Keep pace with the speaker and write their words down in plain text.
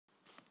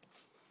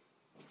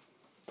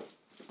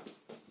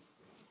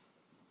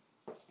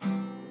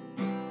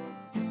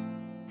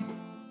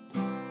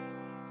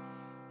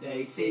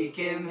They seek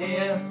him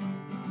here,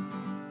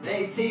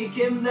 they seek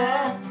him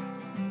there.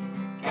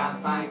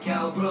 Can't find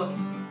Kelbrook,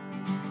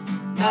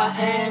 not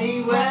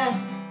anywhere.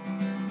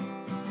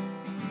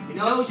 You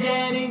know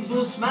Jennings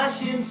will smash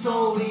him,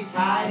 so he's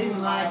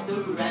hiding like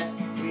the rest.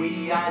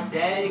 We are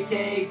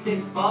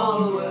dedicated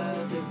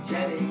followers of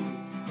Jennings.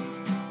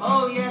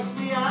 Oh yes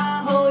we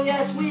are, oh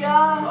yes we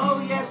are,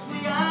 oh yes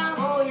we are,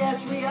 oh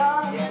yes we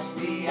are. Yes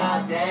we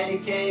are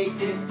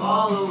dedicated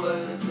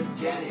followers of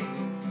Jennings.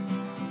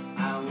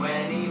 And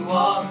when he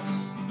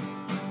walks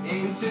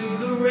into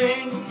the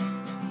ring,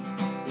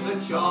 the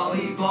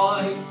Charlie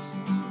boys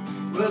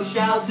will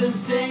shout and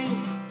sing.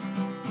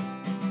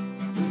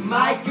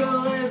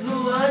 Michael is a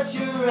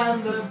lurcher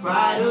and the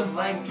pride of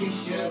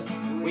Lancashire.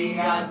 We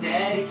are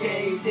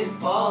dedicated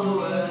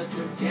followers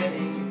of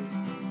Jennings.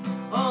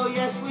 Oh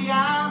yes we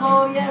are,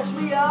 oh yes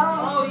we are,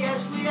 oh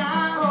yes we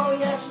are, oh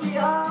yes we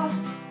are.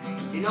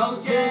 He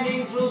knows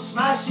Jennings will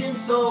smash him,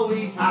 so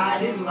he's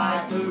hiding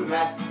like the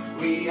rest.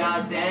 We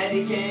are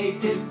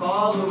dedicated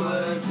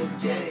followers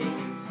of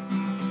Jennings.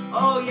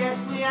 Oh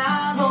yes we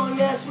are, oh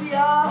yes we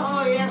are,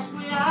 oh yes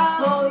we are,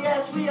 oh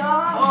yes we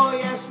are, oh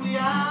yes we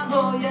are,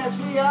 oh yes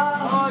we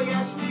are, oh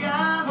yes we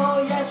are,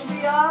 oh yes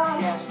we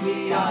are. Yes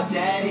we are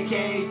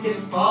dedicated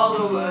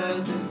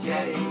followers of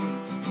Jennings.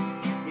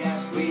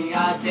 Yes we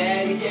are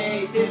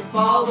dedicated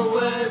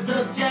followers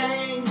of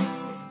Jennings.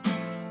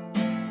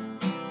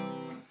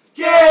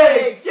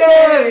 Jennings,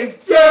 Jennings,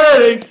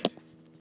 Jennings.